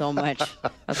still so much.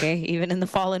 Okay, even in the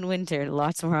fall and winter,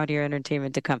 lots more audio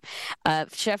entertainment to come.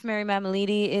 Chef Mary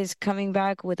Mammoliti is coming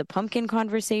back with a pumpkin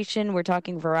conversation. We're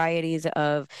talking varieties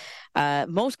of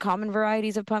most common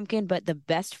varieties of pumpkin, but the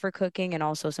best for cooking, and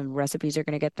also some recipes are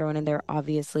going to get thrown in there,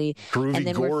 obviously.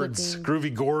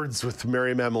 Groovy Gourds with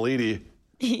Mary Mammoliti.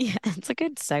 Yeah, it's a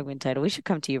good segment title. We should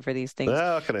come to you for these things.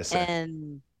 What can I say?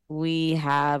 And we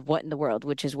have What in the World,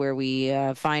 which is where we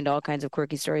find all kinds of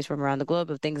quirky stories from around the globe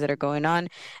of things that are going on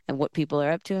and what people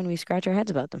are up to, and we scratch our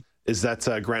heads about them. Is that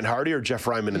Grant Hardy or Jeff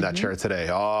Ryman in that chair today?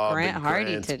 Oh, Grant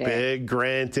Hardy today. Big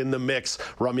Grant in the mix.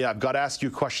 Ramya, I've got to ask you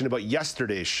a question about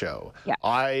yesterday's show. Yeah.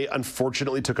 I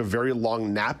unfortunately took a very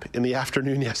long nap in the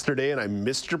afternoon yesterday, and I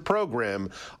missed your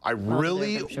program.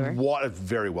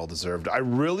 Very well deserved. I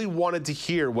really wanted to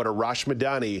hear what Arash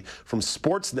Madani from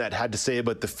Sportsnet had to say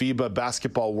about the FIBA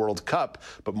Basketball World Cup.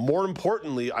 But more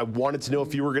importantly, I wanted to know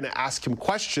if you were going to ask him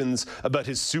questions about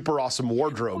his super awesome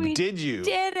wardrobe. Did you?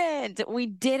 We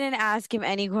didn't ask him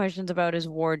any questions about his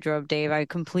wardrobe, Dave. I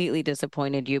completely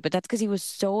disappointed you, but that's because he was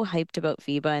so hyped about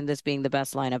FIBA and this being the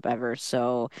best lineup ever.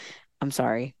 So I'm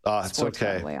sorry. It's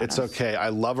okay. It's okay. I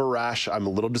love Arash. I'm a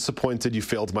little disappointed you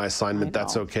failed my assignment.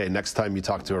 That's okay. Next time you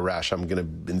talk to Arash, I'm going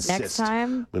to insist. Next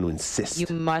time, I'm going to insist.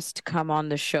 You must come on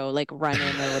the show, like run in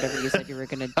or whatever you said you were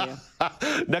going to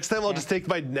do. Next time, I'll just take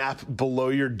my nap below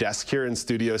your desk here in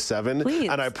Studio 7. Please.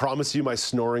 And I promise you my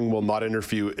snoring will not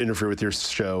interfere with your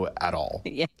show at all.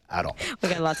 Yeah. At all. We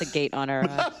got lots of gate on our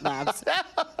labs.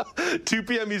 2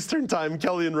 p.m. Eastern Time,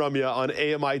 Kelly and Ramya on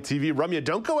AMI TV. Ramya,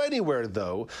 don't go anywhere,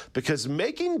 though, because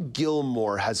Meagan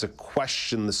Gillmore has a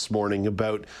question this morning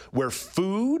about where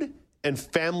food and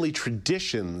family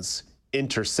traditions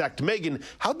intersect. Meagan,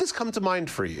 how'd this come to mind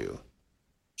for you?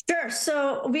 Sure.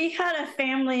 So we had a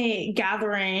family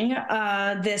gathering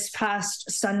this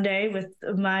past Sunday with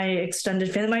my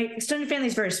extended family. My extended family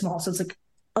is very small, so it's like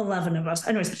 11 of us.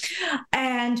 Anyways,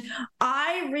 and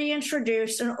I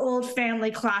reintroduced an old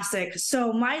family classic.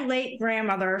 So my late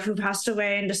grandmother, who passed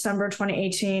away in December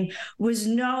 2018, was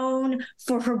known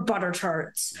for her butter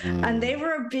tarts. And they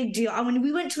were a big deal. I mean,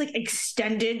 we went to like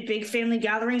extended big family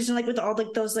gatherings and like with all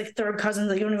like those like third cousins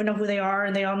that you don't even know who they are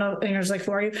and they all know, and it's like,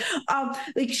 who are you?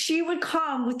 Like she would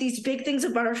come with these big things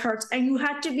of butter tarts and you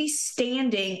had to be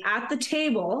standing at the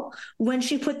table when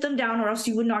she put them down or else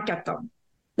you would not get them.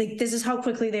 Like, this is how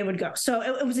quickly they would go. So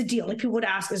it was a deal. Like, people would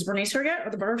ask, is Bernice here yet? Are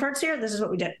the butter tarts here? This is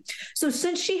what we did. So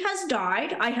since she has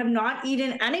died, I have not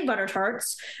eaten any butter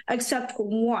tarts except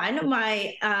one.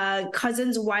 My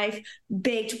cousin's wife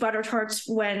baked butter tarts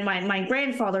when my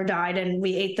grandfather died, and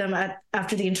we ate them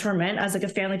after the interment as like a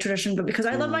family tradition. But because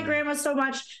I love my grandma so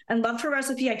much and loved her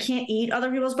recipe, I can't eat other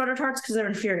people's butter tarts because they're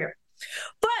inferior.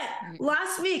 But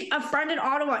last week, a friend in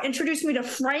Ottawa introduced me to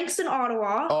Frank's in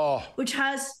Ottawa, which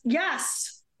has,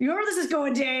 you know where this is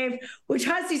going, Dave, which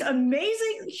has these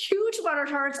amazing, huge butter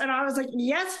tarts. And I was like,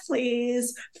 yes,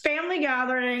 please, family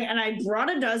gathering. And I brought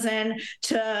a dozen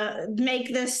to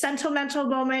make this sentimental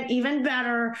moment even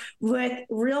better with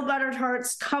real butter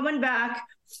tarts coming back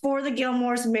for the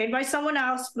Gilmores, made by someone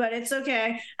else, but it's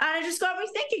okay. And it just got me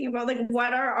thinking about like,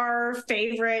 what are our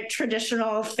favorite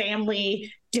traditional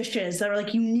family dishes that are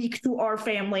like unique to our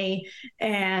family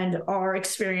and our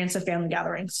experience of family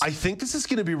gatherings. I think this is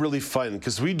going to be really fun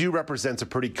because we do represent a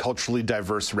pretty culturally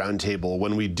diverse roundtable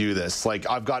when we do this. Like,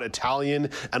 I've got Italian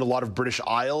and a lot of British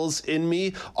Isles in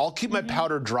me. I'll keep my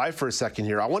powder dry for a second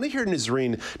here. I want to hear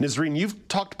Nazreen. Nazreen, you've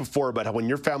talked before about how when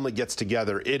your family gets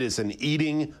together, it is an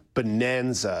eating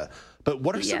bonanza. But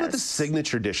what are some of the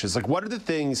signature dishes? Like, what are the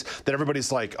things that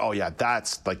everybody's like, oh yeah,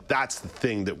 that's the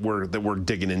thing that we're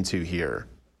digging into here?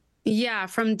 Yeah,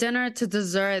 from dinner to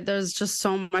dessert, there's just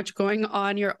so much going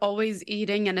on. You're always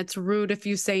eating, and it's rude if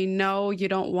you say no, you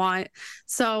don't want.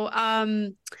 So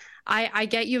I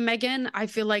get you, Megan. I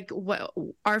feel like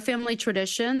our family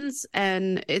traditions,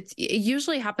 and it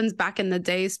usually happens back in the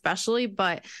day, especially,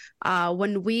 but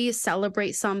when we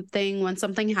celebrate something, when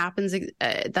something happens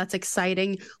that's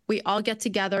exciting, we all get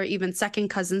together, even second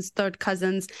cousins, third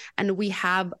cousins, and we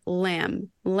have lamb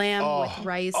with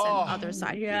rice and other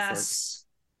side pieces.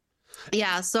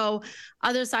 Yeah, so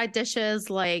other side dishes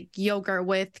like yogurt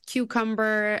with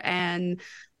cucumber and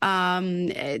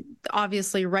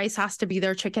obviously rice has to be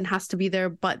there, chicken has to be there,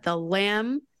 but the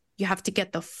lamb, you have to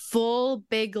get the full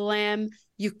big lamb.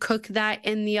 You cook that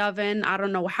in the oven. I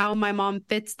don't know how my mom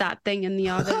fits that thing in the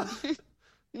oven.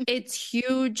 It's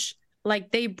huge.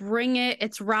 Like they bring it,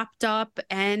 it's wrapped up,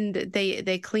 and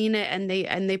they clean it and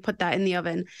they put that in the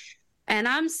oven. And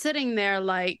I'm sitting there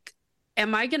like,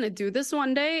 am I going to do this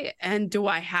one day? And do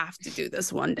I have to do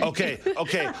this one day?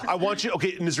 Okay. I want you,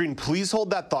 Nazreen, please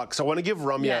hold that thought, because I want to give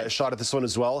Ramya a shot at this one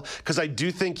as well, because I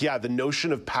do think, the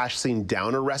notion of passing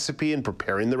down a recipe and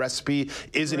preparing the recipe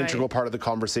is an integral part of the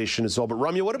conversation as well. But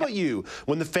Ramya, what about you?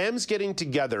 When the fam's getting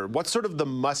together, what's sort of the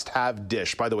must-have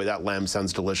dish? By the way, that lamb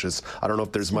sounds delicious. I don't know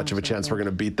if there's much of a chance we're going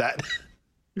to beat that.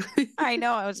 I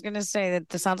know. I was going to say that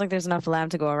it sounds like there's enough lamb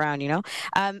to go around, you know?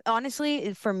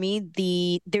 Honestly, for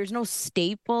me, there's no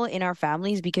staple in our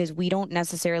families because we don't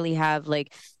necessarily have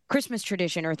like Christmas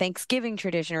tradition or Thanksgiving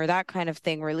tradition or that kind of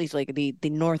thing, or at least like the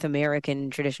North American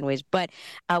tradition ways. But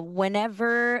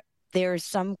whenever there's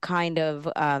some kind of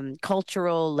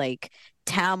cultural like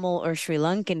Tamil or Sri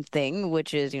Lankan thing,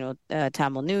 which is,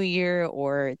 Tamil New Year,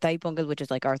 or Thai Pongal, which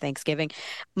is like our Thanksgiving,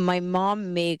 my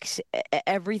mom makes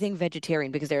everything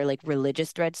vegetarian because there are like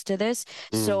religious threads to this.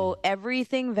 So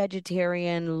everything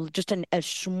vegetarian, just a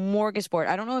smorgasbord.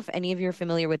 I don't know if any of you are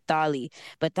familiar with thali,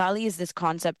 but thali is this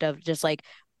concept of just like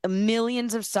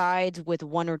millions of sides with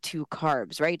 1 or 2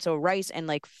 carbs, right? So rice and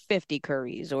like 50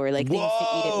 curries or like things to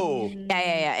eat it.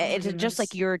 Yeah. It's just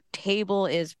like your table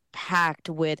is packed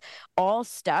with all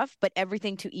stuff, but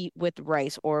everything to eat with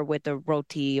rice or with a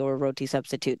roti or roti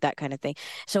substitute, that kind of thing.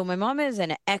 So my mom is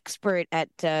an expert at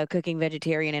cooking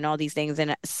vegetarian and all these things.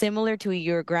 And similar to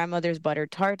your grandmother's butter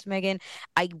tarts, Megan,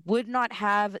 I would not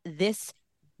have this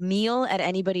meal at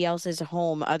anybody else's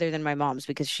home other than my mom's,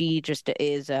 because she just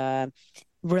is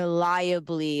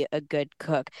reliably a good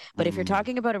cook. But if you're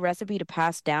talking about a recipe to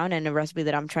pass down and a recipe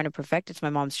that I'm trying to perfect, it's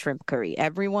my mom's shrimp curry.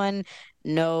 Everyone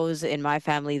knows in my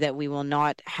family that we will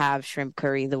not have shrimp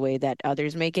curry the way that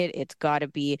others make it. It's got to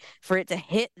be, for it to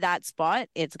hit that spot,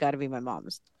 it's got to be my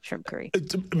mom's shrimp curry.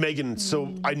 Megan,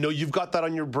 so I know you've got that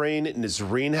on your brain.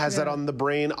 Nazreen has that on the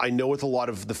brain. I know with a lot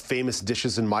of the famous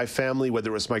dishes in my family, whether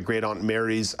it was my great aunt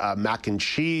Mary's mac and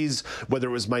cheese, whether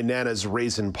it was my nana's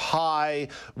raisin pie,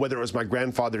 whether it was my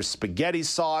grandfather's spaghetti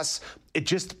sauce,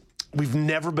 we've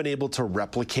never been able to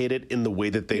replicate it in the way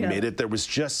that they made it. There was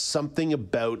just something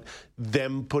about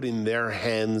them putting their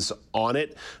hands on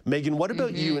it. Megan, what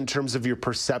about you in terms of your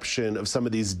perception of some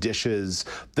of these dishes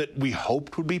that we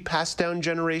hoped would be passed down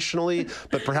generationally,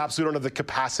 but perhaps we don't have the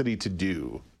capacity to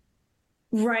do?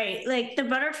 Right. Like the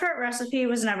butter tart recipe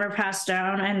was never passed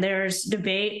down, and there's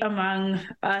debate among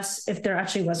us if there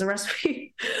actually was a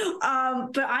recipe.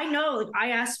 But I know, I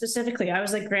asked specifically, I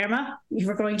was like, Grandma, you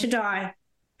were going to die,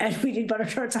 and we need butter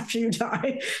tarts after you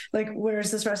die. Like,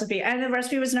 where's this recipe? And the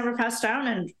recipe was never passed down.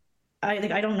 And I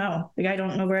don't know. I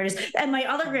don't know where it is. And my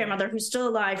other grandmother, who's still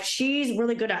alive, she's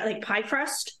really good at like pie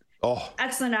crust. Oh,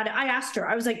 excellent at it. I asked her,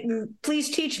 I was like, please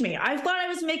teach me. I thought I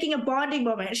was making a bonding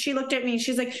moment. She looked at me and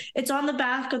she's like, it's on the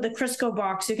back of the Crisco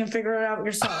box. You can figure it out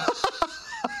yourself.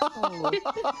 I was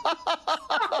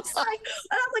like,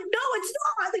 no, it's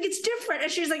not. I think it's different.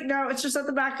 And she's like, no, it's just at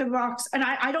the back of the box. And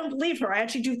I don't believe her. I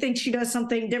actually do think she does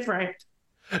something different,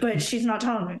 but she's not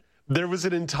telling me. There was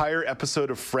an entire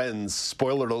episode of Friends,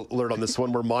 spoiler alert on this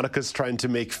one, where Monica's trying to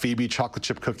make Phoebe chocolate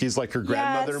chip cookies like her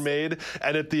grandmother made.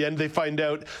 And at the end, they find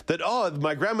out that,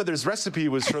 my grandmother's recipe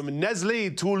was from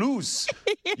Nestlé Toulouse.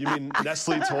 You mean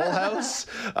Nestle Toll House?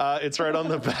 It's right on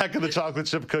the back of the chocolate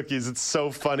chip cookies. It's so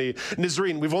funny.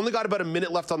 Nazreen, we've only got about a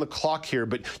minute left on the clock here,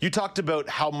 but you talked about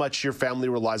how much your family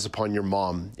relies upon your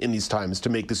mom in these times to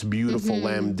make this beautiful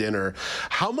lamb dinner.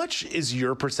 How much is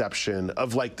your perception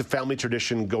of like the family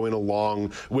tradition going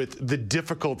along with the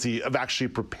difficulty of actually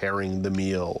preparing the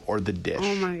meal or the dish?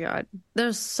 Oh my God.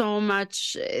 There's so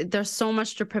much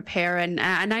to prepare. And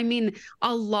I mean,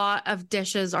 a lot of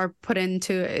dishes are put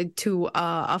into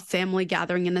a family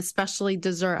gathering, and especially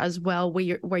dessert as well,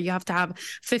 where you have to have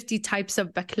 50 types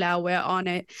of baklava on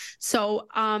it. So,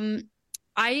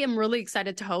 I am really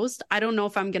excited to host. I don't know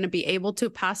if I'm going to be able to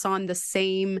pass on the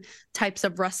same types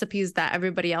of recipes that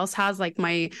everybody else has. Like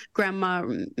my grandma,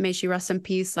 may she rest in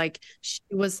peace, like she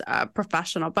was a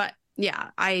professional. But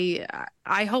I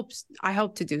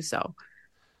hope to do so.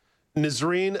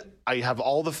 Nazreen, I have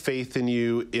all the faith in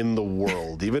you in the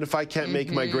world. Even if I can't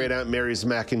make my great Aunt Mary's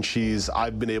mac and cheese,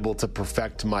 I've been able to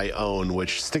perfect my own,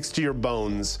 which sticks to your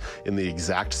bones in the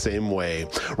exact same way.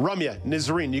 Ramya,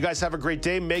 Nazreen, you guys have a great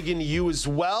day. Meagan, you as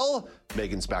well.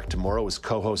 Meagan's back tomorrow as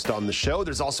co-host on the show.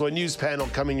 There's also a news panel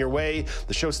coming your way.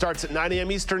 The show starts at 9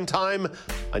 a.m. Eastern Time.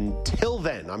 Until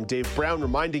then, I'm Dave Brown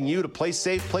reminding you to play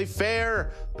safe, play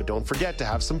fair, but don't forget to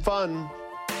have some fun.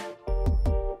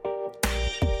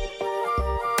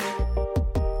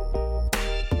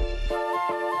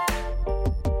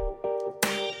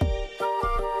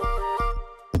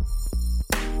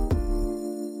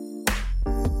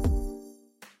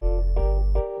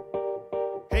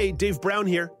 Hey, Dave Brown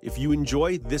here. If you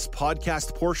enjoy this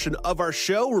podcast portion of our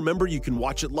show, remember you can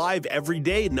watch it live every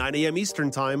day at 9 a.m.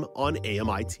 Eastern Time on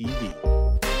AMI TV.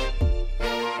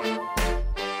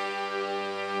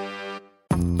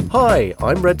 Hi,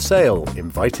 I'm Red Sail,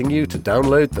 inviting you to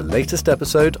download the latest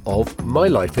episode of My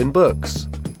Life in Books,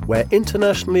 where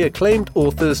internationally acclaimed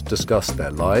authors discuss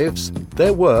their lives,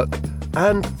 their work,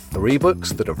 and 3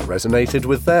 books that have resonated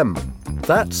with them.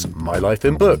 That's My Life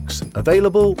in Books,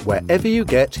 available wherever you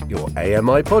get your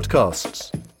AMI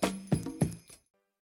podcasts.